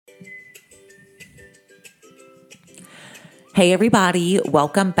Hey everybody,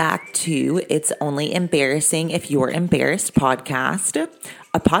 welcome back to It's Only Embarrassing If You're Embarrassed podcast,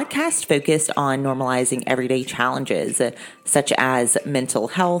 a podcast focused on normalizing everyday challenges such as mental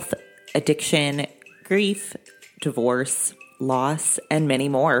health, addiction, grief, divorce, loss, and many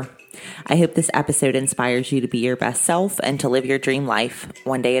more. I hope this episode inspires you to be your best self and to live your dream life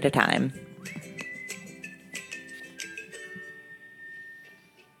one day at a time.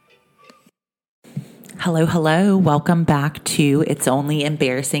 Hello. Welcome back to It's Only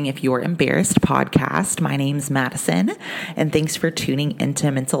Embarrassing If You're Embarrassed podcast. My name's Madison, and thanks for tuning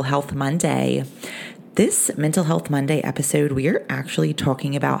into Mental Health Monday. This Mental Health Monday episode, we are actually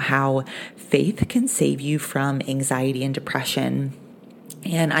talking about how faith can save you from anxiety and depression.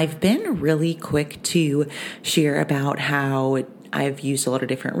 And I've been really quick to share about how I've used a lot of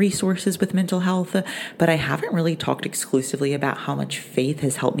different resources with mental health, but I haven't really talked exclusively about how much faith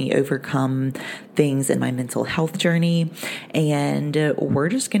has helped me overcome things in my mental health journey. And we're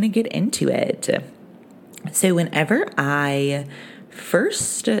just going to get into it. So whenever I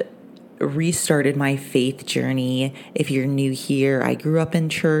first restarted my faith journey, if you're new here, I grew up in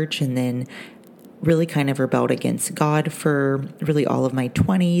church and then really kind of rebelled against God for really all of my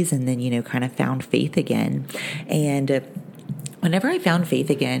 20s and then, kind of found faith again. And whenever I found faith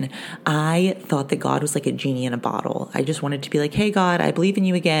again, I thought that God was like a genie in a bottle. I just wanted to be like, hey, God, I believe in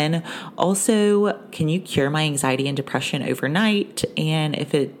you again. Also, can you cure my anxiety and depression overnight? And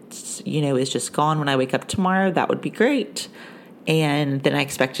if it's, is just gone when I wake up tomorrow, that would be great. And then I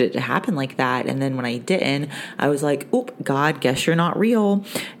expected it to happen like that. And then when I didn't, I was like, oop, God, guess you're not real.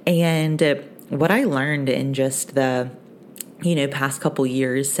 And what I learned in just the past couple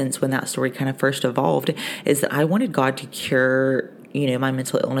years since when that story kind of first evolved is that I wanted God to cure, my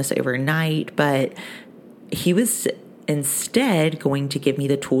mental illness overnight, but he was instead going to give me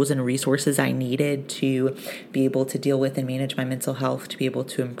the tools and resources I needed to be able to deal with and manage my mental health, to be able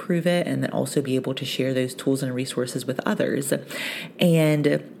to improve it, and then also be able to share those tools and resources with others.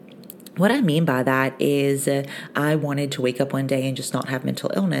 And what I mean by that is I wanted to wake up one day and just not have mental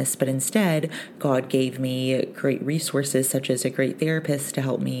illness, but instead God gave me great resources such as a great therapist to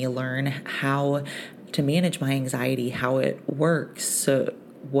help me learn how to manage my anxiety, how it works, so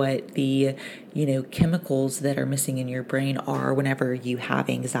what the chemicals that are missing in your brain are whenever you have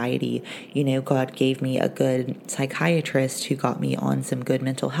anxiety. God gave me a good psychiatrist who got me on some good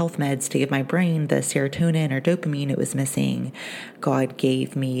mental health meds to give my brain the serotonin or dopamine it was missing. God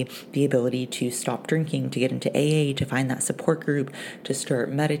gave me the ability to stop drinking, to get into AA, to find that support group, to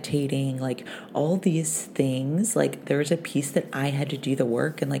start meditating, like all these things. Like there's a piece that I had to do the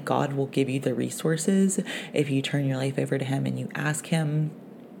work, and like God will give you the resources if you turn your life over to him and you ask him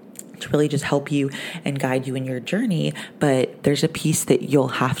to really just help you and guide you in your journey. But there's a piece that you'll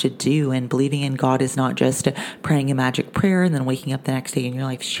have to do, and believing in God is not just praying a magic prayer and then waking up the next day and your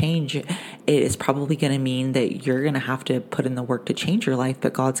life's changed. It is probably going to mean that you're going to have to put in the work to change your life,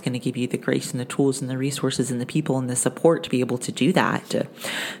 but God's going to give you the grace and the tools and the resources and the people and the support to be able to do that.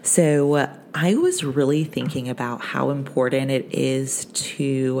 So I was really thinking about how important it is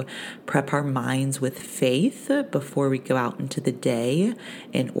to prep our minds with faith before we go out into the day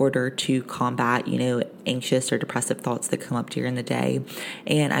in order to combat, anxious or depressive thoughts that come up during the day.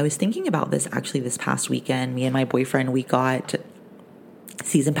 And I was thinking about this actually this past weekend. Me and my boyfriend, we got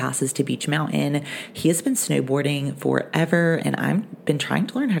season passes to Beach Mountain. He has been snowboarding forever, and I've been trying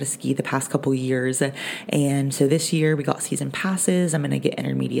to learn how to ski the past couple years. And so this year we got season passes. I'm going to get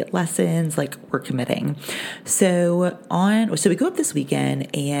intermediate lessons. Like we're committing. So we go up this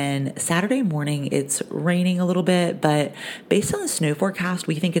weekend, and Saturday morning it's raining a little bit, but based on the snow forecast,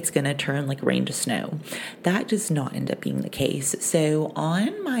 we think it's going to turn like rain to snow. That does not end up being the case. So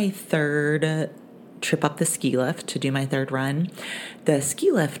on my third trip up the ski lift to do my third run, the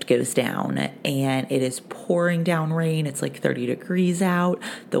ski lift goes down and it is pouring down rain. It's like 30 degrees out.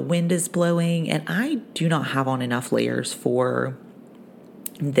 The wind is blowing, and I do not have on enough layers for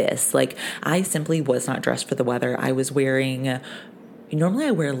this. Like I simply was not dressed for the weather. I was normally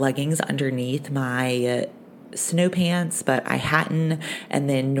I wear leggings underneath my snow pants, but I hadn't. And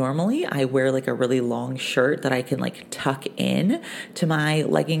then normally I wear like a really long shirt that I can like tuck in to my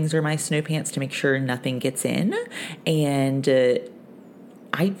leggings or my snow pants to make sure nothing gets in. And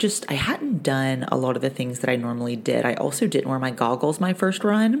I hadn't done a lot of the things that I normally did. I also didn't wear my goggles my first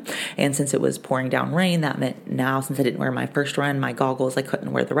run. And since it was pouring down rain, that meant now since I didn't wear my first run, my goggles, I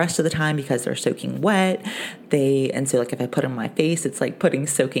couldn't wear the rest of the time because they're soaking wet. And so like if I put them on my face, it's like putting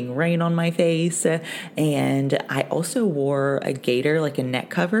soaking rain on my face. And I also wore a gaiter, like a neck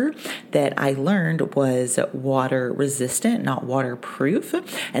cover that I learned was water resistant, not waterproof.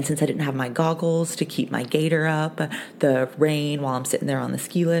 And since I didn't have my goggles to keep my gaiter up, the rain while I'm sitting there on the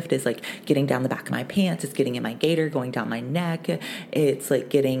ski lift is like getting down the back of my pants. It's getting in my gaiter, going down my neck. It's like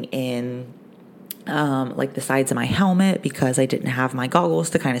getting in like the sides of my helmet because I didn't have my goggles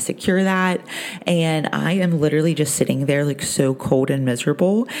to kind of secure that. And I am literally just sitting there like so cold and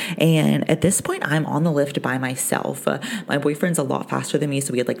miserable. And at this point, I'm on the lift by myself. My boyfriend's a lot faster than me.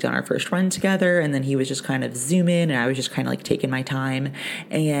 So we had like done our first run together and then he was just kind of zooming and I was just kind of like taking my time.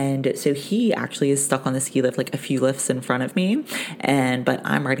 And so he actually is stuck on the ski lift, like a few lifts in front of me. But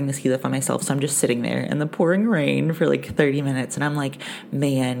I'm riding the ski lift by myself. So I'm just sitting there in the pouring rain for like 30 minutes. And I'm like,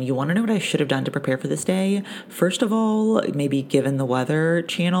 man, you want to know what I should have done to prepare for this day? First of all, maybe given the Weather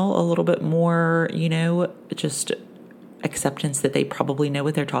Channel a little bit more, just acceptance that they probably know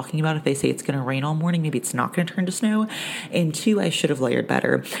what they're talking about. If they say it's going to rain all morning, maybe it's not going to turn to snow. And two, I should have layered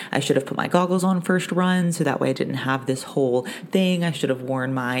better. I should have put my goggles on first run so that way I didn't have this whole thing. I should have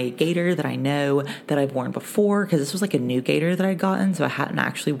worn my gaiter that I know that I've worn before because this was like a new gaiter that I'd gotten, so I hadn't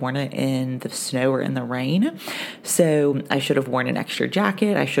actually worn it in the snow or in the rain. So I should have worn an extra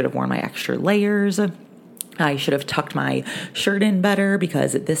jacket. I should have worn my extra layers. I should have tucked my shirt in better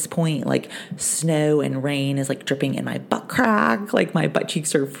because at this point, like snow and rain is like dripping in my butt crack, like my butt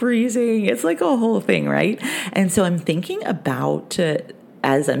cheeks are freezing. It's like a whole thing, right? And so I'm thinking about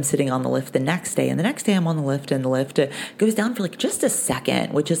as I'm sitting on the lift the next day, and the next day I'm on the lift and the lift goes down for like just a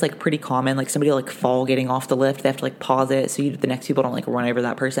second, which is like pretty common. Like somebody will like fall getting off the lift. They have to like pause it so the next people don't like run over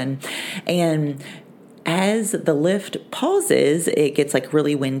that person. And as the lift pauses, it gets like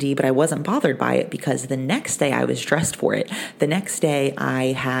really windy, but I wasn't bothered by it because the next day I was dressed for it. The next day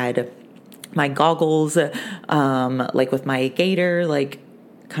I had my goggles, like with my gaiter, like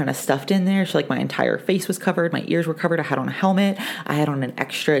kind of stuffed in there. So like my entire face was covered. My ears were covered. I had on a helmet. I had on an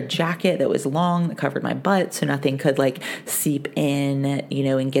extra jacket that was long that covered my butt. So nothing could like seep in,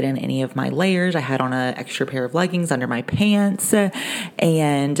 and get in any of my layers. I had on an extra pair of leggings under my pants.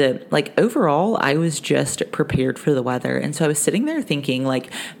 And like overall, I was just prepared for the weather. And so I was sitting there thinking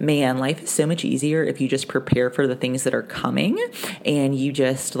like, man, life is so much easier if you just prepare for the things that are coming and you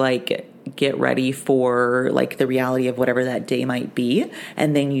just like get ready for like the reality of whatever that day might be.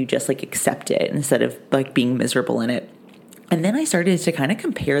 And then you just like accept it instead of like being miserable in it. And then I started to kind of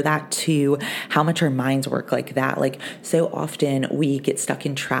compare that to how much our minds work like that. Like so often we get stuck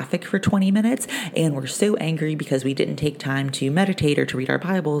in traffic for 20 minutes and we're so angry because we didn't take time to meditate or to read our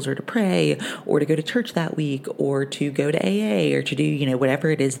Bibles or to pray or to go to church that week or to go to AA or to do, whatever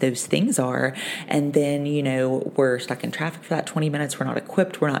it is those things are. And then, we're stuck in traffic for that 20 minutes. We're not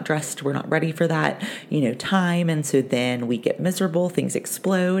equipped. We're not dressed. We're not ready for that, time. And so then we get miserable. Things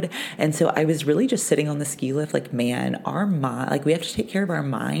explode. And so I was really just sitting on the ski lift like, man, we have to take care of our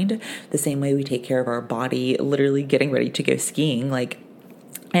mind the same way we take care of our body, literally getting ready to go skiing.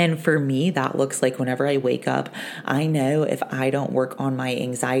 And for me, that looks like whenever I wake up, I know if I don't work on my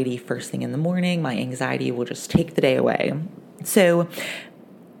anxiety first thing in the morning, my anxiety will just take the day away. So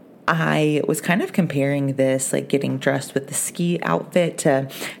I was kind of comparing this, like getting dressed with the ski outfit to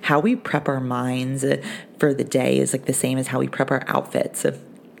how we prep our minds for the day is like the same as how we prep our outfits.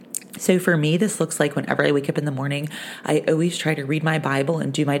 So for me, this looks like whenever I wake up in the morning, I always try to read my Bible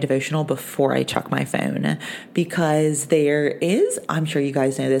and do my devotional before I check my phone because there is, I'm sure you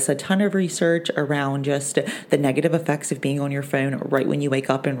guys know this, a ton of research around just the negative effects of being on your phone right when you wake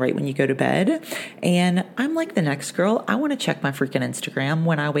up and right when you go to bed. And I'm like the next girl. I want to check my freaking Instagram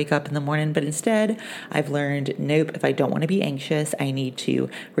when I wake up in the morning, but instead I've learned, nope, if I don't want to be anxious, I need to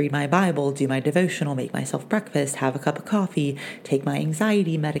read my Bible, do my devotional, make myself breakfast, have a cup of coffee, take my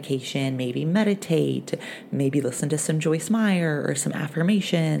anxiety medication, maybe meditate, maybe listen to some Joyce Meyer or some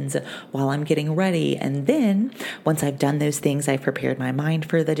affirmations while I'm getting ready. And then once I've done those things, I've prepared my mind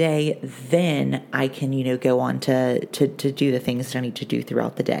for the day, then I can, go on to do the things that I need to do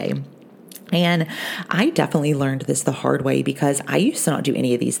throughout the day. And I definitely learned this the hard way because I used to not do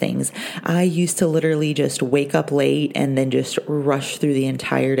any of these things. I used to literally just wake up late and then just rush through the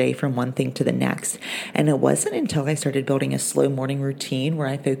entire day from one thing to the next. And it wasn't until I started building a slow morning routine where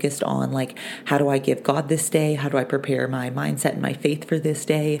I focused on like, how do I give God this day? How do I prepare my mindset and my faith for this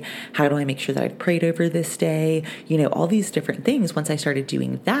day? How do I make sure that I've prayed over this day? All these different things. Once I started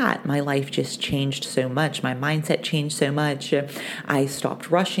doing that, my life just changed so much. My mindset changed so much. I stopped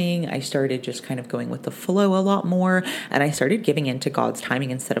rushing. I started just kind of going with the flow a lot more, and I started giving into God's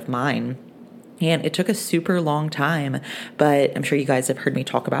timing instead of mine. And it took a super long time, but I'm sure you guys have heard me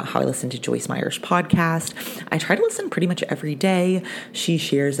talk about how I listen to Joyce Meyer's podcast. I try to listen pretty much every day. She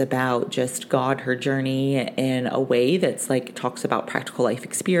shares about just God, her journey in a way that's like talks about practical life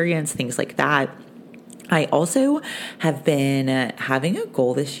experience, things like that. I also have been having a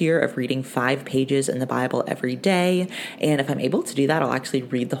goal this year of reading 5 pages in the Bible every day. And if I'm able to do that, I'll actually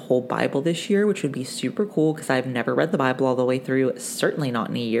read the whole Bible this year, which would be super cool because I've never read the Bible all the way through, certainly not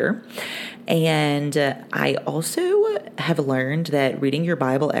in a year. And I also have learned that reading your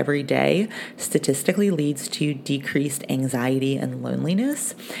Bible every day statistically leads to decreased anxiety and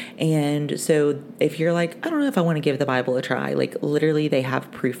loneliness. And so if you're like, I don't know if I want to give the Bible a try, like literally they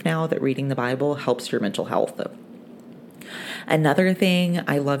have proof now that reading the Bible helps your mental health. Another thing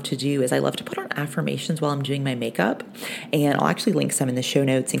I love to do is I love to put on affirmations while I'm doing my makeup, and I'll actually link some in the show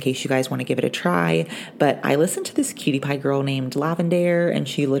notes in case you guys want to give it a try. But I listen to this cutie pie girl named Lavender, and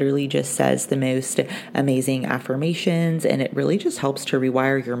she literally just says the most amazing affirmations, and it really just helps to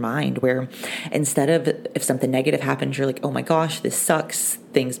rewire your mind, where instead of if something negative happens, you're like, oh my gosh, this sucks,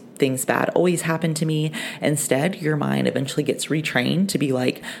 things bad always happen to me. Instead, your mind eventually gets retrained to be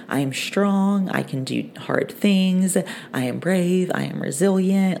like, I am strong, I can do hard things, I am brave, I am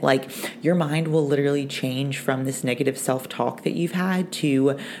resilient. Like your mind will literally change from this negative self-talk that you've had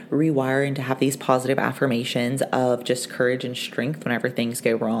to rewiring to have these positive affirmations of just courage and strength whenever things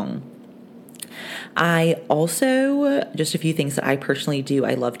go wrong. I also, just a few things that I personally do.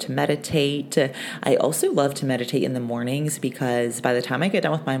 I love to meditate. I also love to meditate in the mornings because by the time I get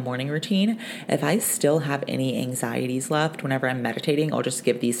done with my morning routine, if I still have any anxieties left whenever I'm meditating, I'll just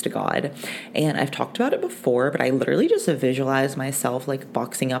give these to God. And I've talked about it before, but I literally just visualize myself like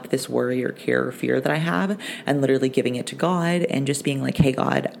boxing up this worry or care or fear that I have and literally giving it to God and just being like, hey,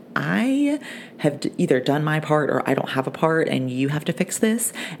 God, I have either done my part or I don't have a part and you have to fix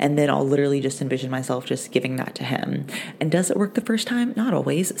this. And then I'll literally just envision myself just giving that to him. And does it work the first time? Not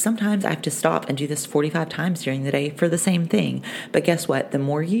always. Sometimes I have to stop and do this 45 times during the day for the same thing. But guess what? The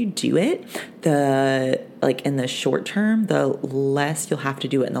more you do it, in the short term, the less you'll have to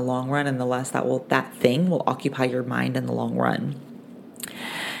do it in the long run, and the less that thing will occupy your mind in the long run.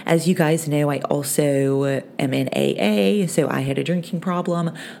 As you guys know, I also am in AA, so I had a drinking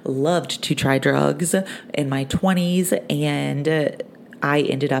problem, loved to try drugs in my 20s, and I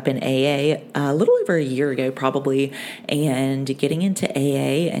ended up in AA a little over a year ago probably, and getting into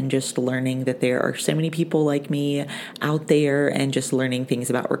AA and just learning that there are so many people like me out there and just learning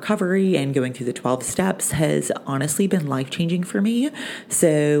things about recovery and going through the 12 steps has honestly been life-changing for me.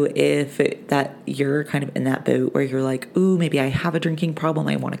 So if that you're kind of in that boat where you're like, ooh, maybe I have a drinking problem,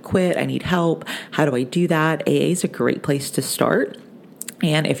 I want to quit, I need help, how do I do that? AA is a great place to start.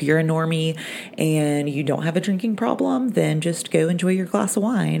 And if you're a normie and you don't have a drinking problem, then just go enjoy your glass of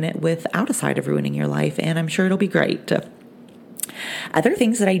wine without a side of ruining your life, and I'm sure it'll be great. Other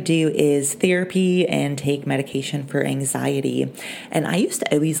things that I do is therapy and take medication for anxiety. And I used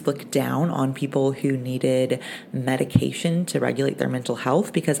to always look down on people who needed medication to regulate their mental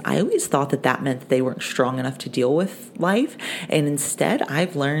health because I always thought that meant that they weren't strong enough to deal with life. And instead,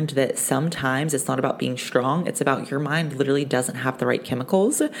 I've learned that sometimes it's not about being strong. It's about your mind literally doesn't have the right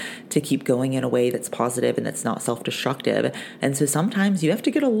chemicals to keep going in a way that's positive and that's not self-destructive. And so sometimes you have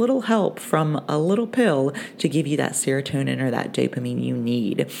to get a little help from a little pill to give you that serotonin or that dopamine you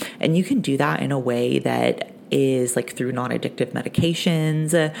need. And you can do that in a way that is like through non-addictive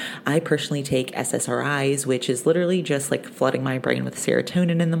medications. I personally take SSRIs, which is literally just like flooding my brain with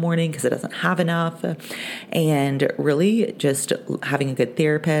serotonin in the morning because it doesn't have enough. And really just having a good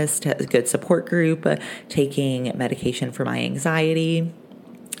therapist, a good support group, taking medication for my anxiety.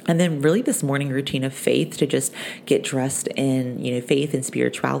 And then really this morning routine of faith to just get dressed in, faith and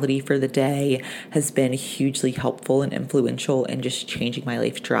spirituality for the day has been hugely helpful and influential in just changing my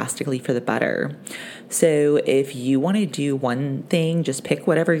life drastically for the better. So if you want to do one thing, just pick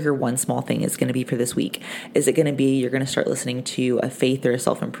whatever your one small thing is going to be for this week. Is it going to be you're going to start listening to a faith or a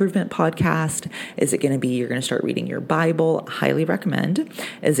self-improvement podcast? Is it going to be you're going to start reading your Bible? Highly recommend.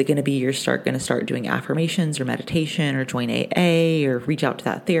 Is it going to be you're going to start doing affirmations or meditation or join AA or reach out to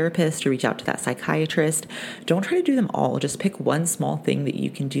that therapist or reach out to that psychiatrist. Don't try to do them all. Just pick one small thing that you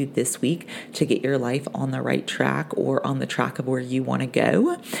can do this week to get your life on the right track or on the track of where you want to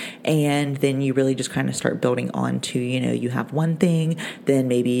go. And then you really just kind of start building on to, you have one thing, then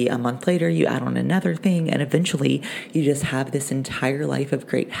maybe a month later you add on another thing, and eventually you just have this entire life of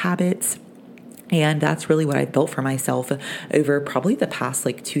great habits. And that's really what I've built for myself over probably the past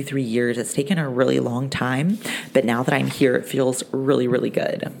 2-3 years. It's taken a really long time, but now that I'm here, it feels really, really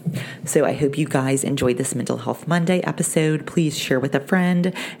good. So I hope you guys enjoyed this Mental Health Monday episode. Please share with a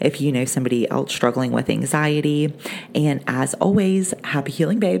friend if you know somebody else struggling with anxiety. And as always, happy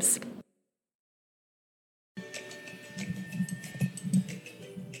healing, babes.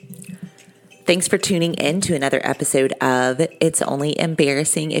 Thanks for tuning in to another episode of It's Only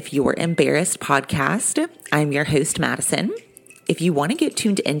Embarrassing If You're Embarrassed podcast. I'm your host, Madison. If you want to get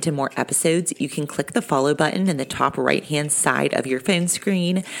tuned into more episodes, you can click the follow button in the top right-hand side of your phone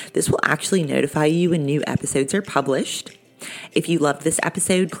screen. This will actually notify you when new episodes are published. If you loved this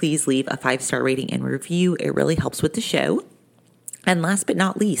episode, please leave a 5-star rating and review. It really helps with the show. And last but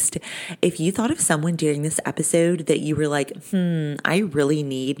not least, if you thought of someone during this episode that you were like, I really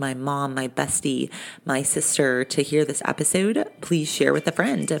need my mom, my bestie, my sister to hear this episode, please share with a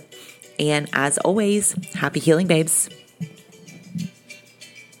friend. And as always, happy healing, babes.